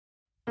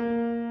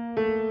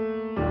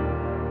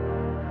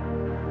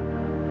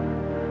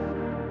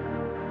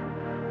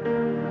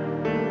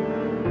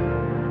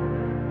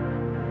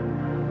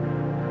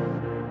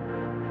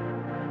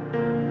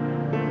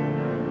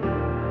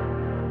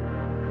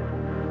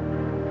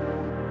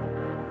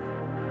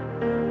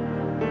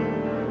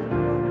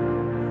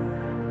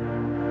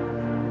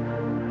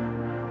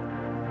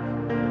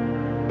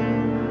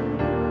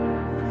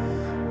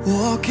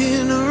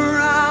Walking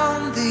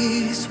around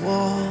these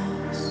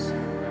walls,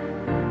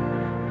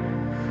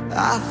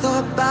 I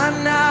thought by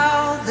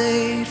now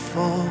they'd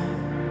fall,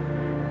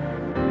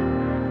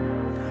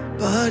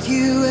 but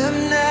you have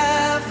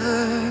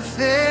never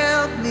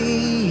failed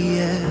me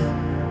yet.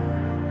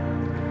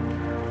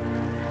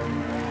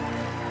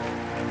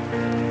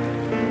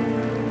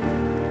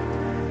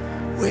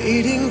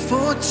 Waiting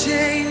for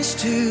change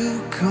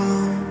to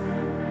come,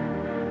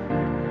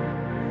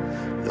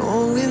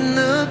 knowing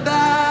the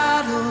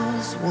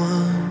battle's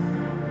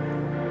won,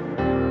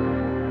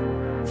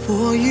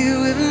 for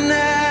you have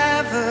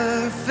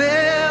never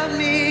failed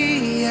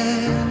me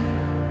yet.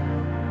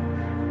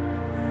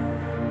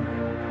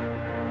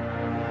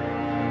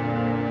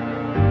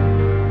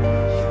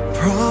 Your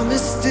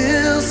promise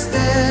still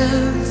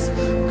stands,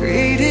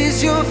 great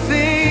is your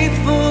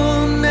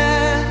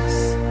faithfulness,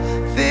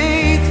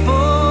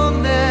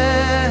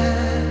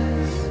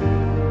 faithfulness.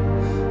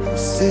 I'm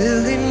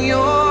still in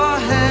your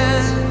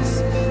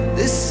hands,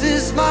 this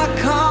is my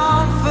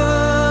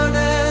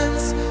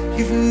confidence.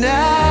 You've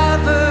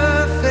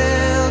never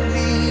failed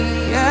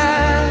me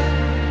yet.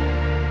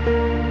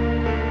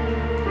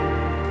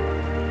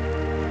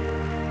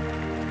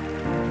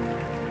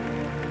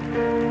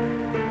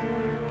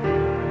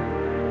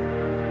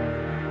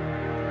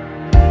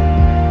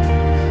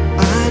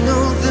 I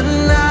know the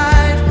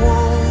night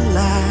won't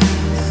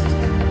last,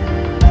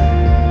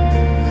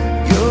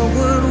 your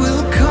word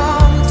will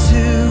come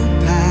to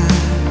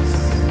pass.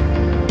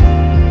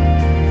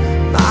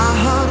 My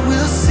heart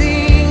will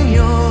sing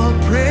your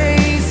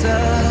praise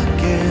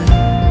again.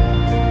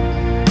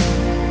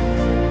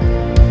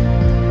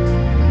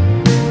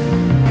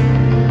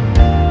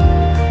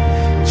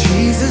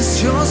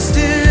 Jesus, you're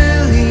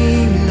still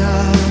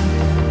enough.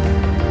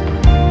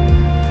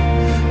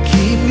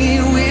 Keep me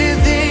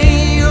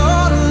within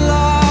your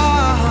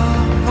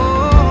love.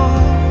 Oh,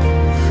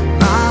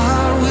 my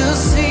heart will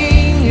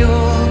sing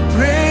your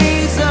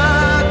praise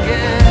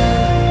again.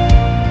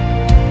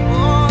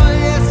 Oh,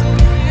 yes, it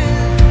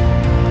will.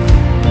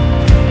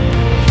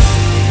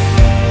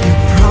 Your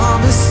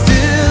promise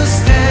still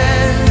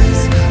stands,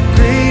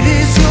 great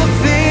is your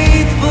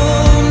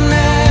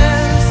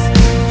faithfulness,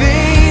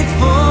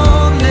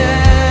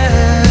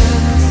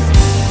 faithfulness.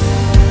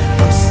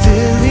 I'm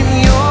still in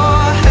your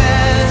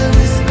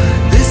hands,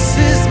 this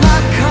is my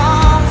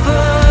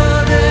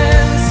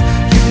confidence.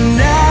 You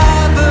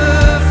never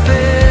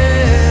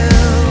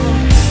fail.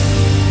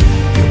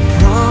 Your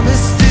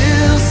promise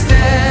still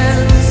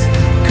stands,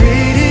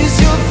 great is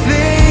your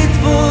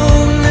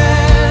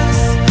faithfulness,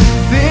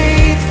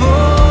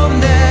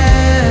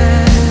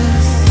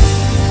 faithfulness.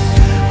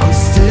 I'm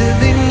still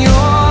in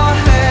your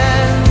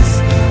hands,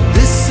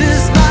 this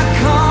is my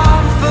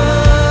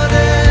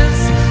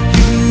confidence.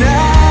 You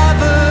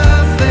never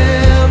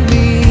fail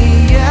me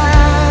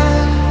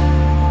yet.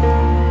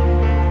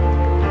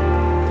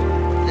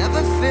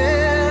 Never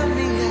fail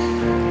me yet.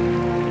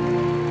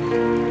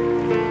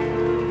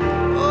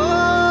 Oh,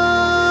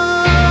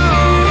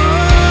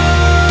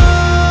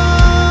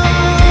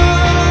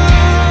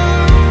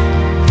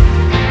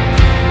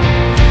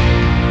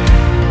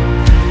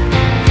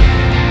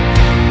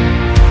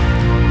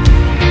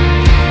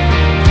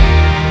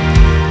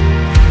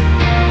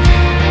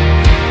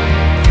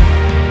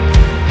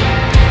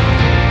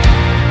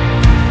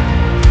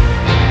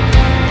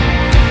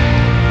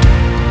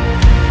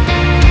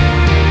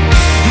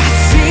 I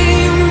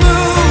see you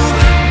move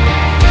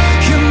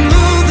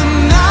the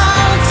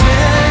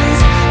mountains,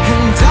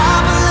 and I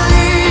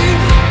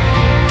believe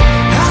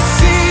I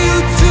see you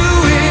do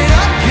it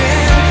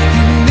again.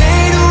 You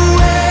made a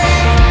way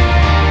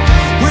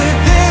where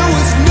there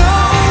was no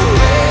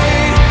way,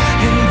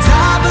 and I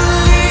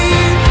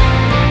believe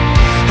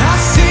I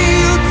see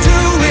you do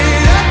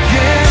it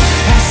again.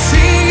 I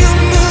see you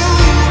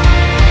move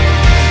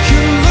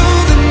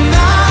the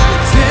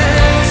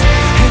mountains,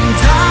 and I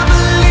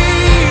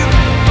believe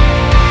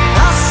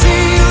I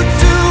see you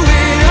do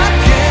it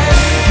again.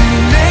 You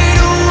made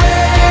a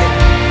way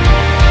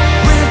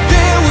where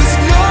there was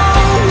no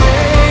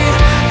way,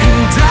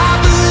 and I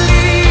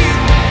believe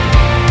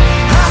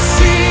I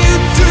see you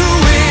do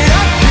it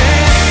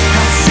again.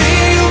 I see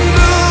you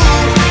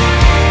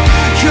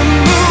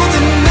move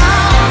the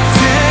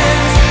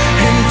mountains,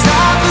 and I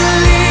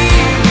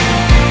believe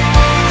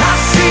I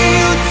see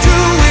you do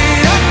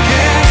it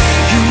again.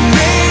 You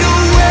made a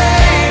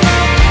way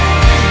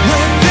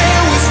when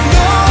there was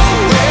no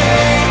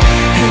way,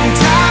 and I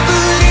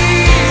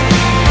believe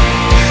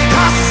I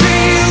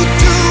see you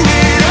do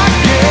it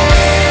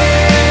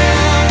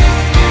again.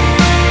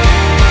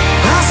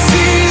 I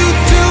see you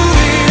do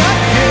it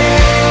again.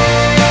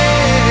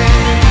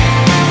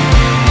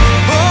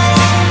 Oh,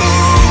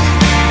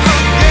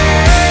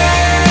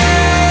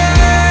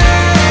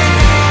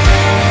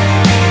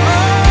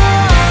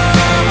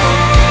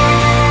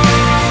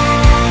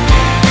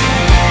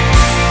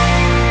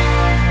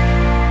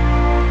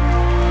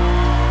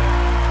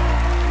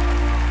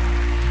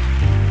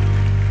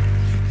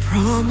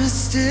 promise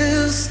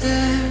still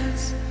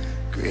stands,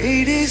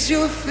 great is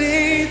your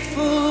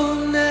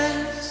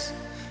faithfulness,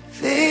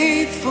 faithfulness.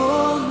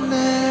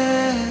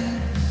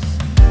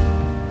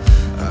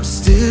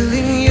 still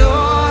in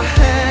your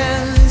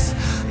hands.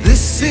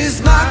 This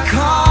is my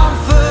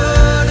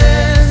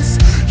confidence.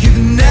 You've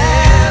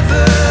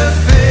never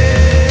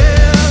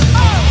failed.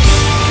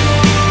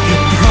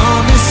 Your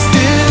promise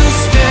still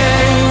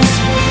stands.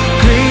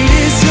 Great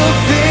is your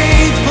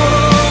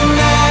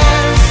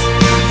faithfulness,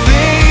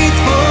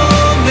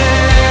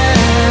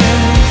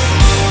 faithfulness.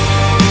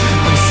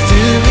 I'm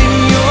still in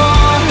your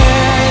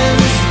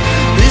hands.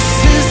 This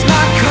is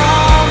my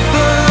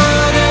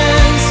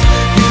confidence.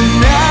 You've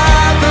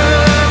never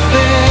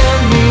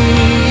failed me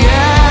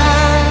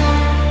yet.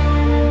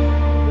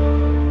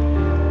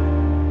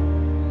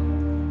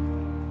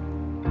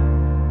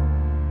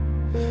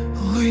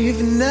 Oh,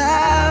 you've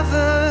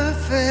never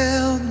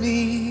failed me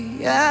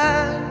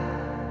yet.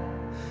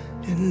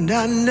 And I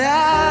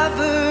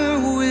never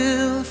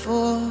will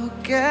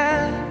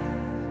forget.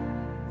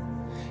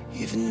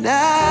 You've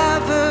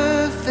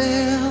never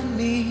failed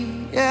me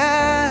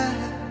yet.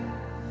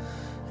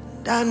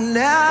 And I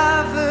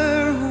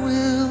never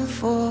will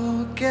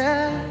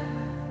forget.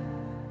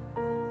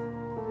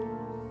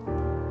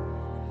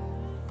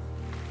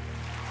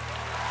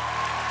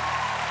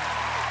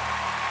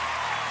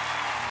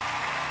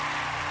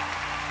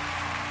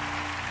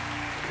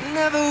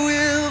 Never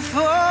will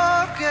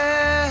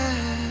forget.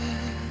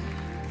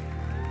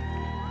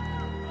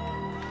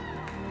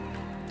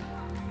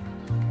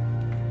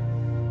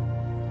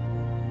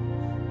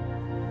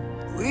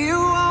 We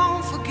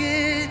won't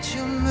forget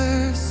your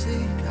mercy,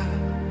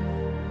 God.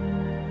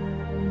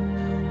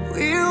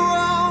 We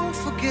won't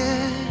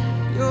forget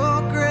your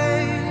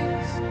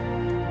grace.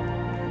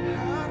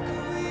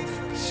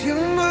 'Cause you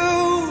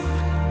moved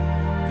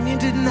when you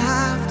didn't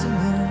have to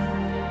move.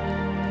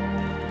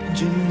 And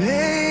you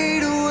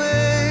made a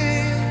way.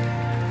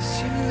 Yes,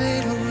 you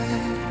made a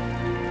way.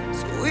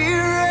 So we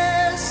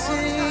rest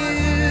in you.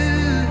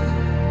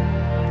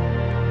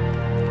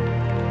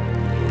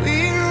 We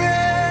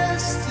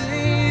rest in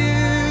you.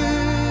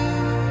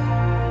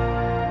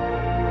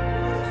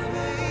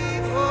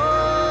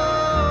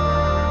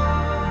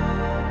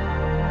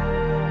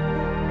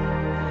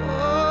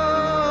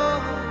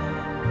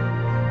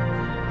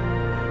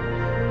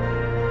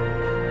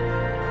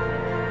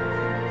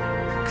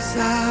 Cause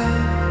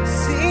I've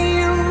seen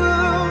you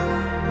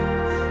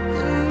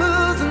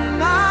move the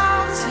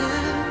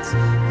mountains,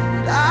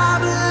 and I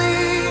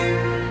believe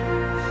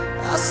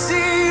I'll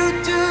see you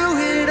do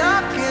it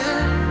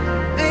again.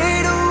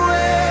 Made a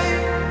way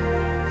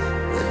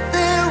where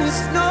there was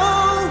no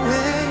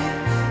way,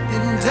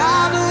 and I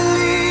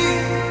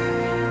believe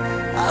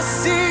I'll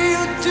see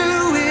you do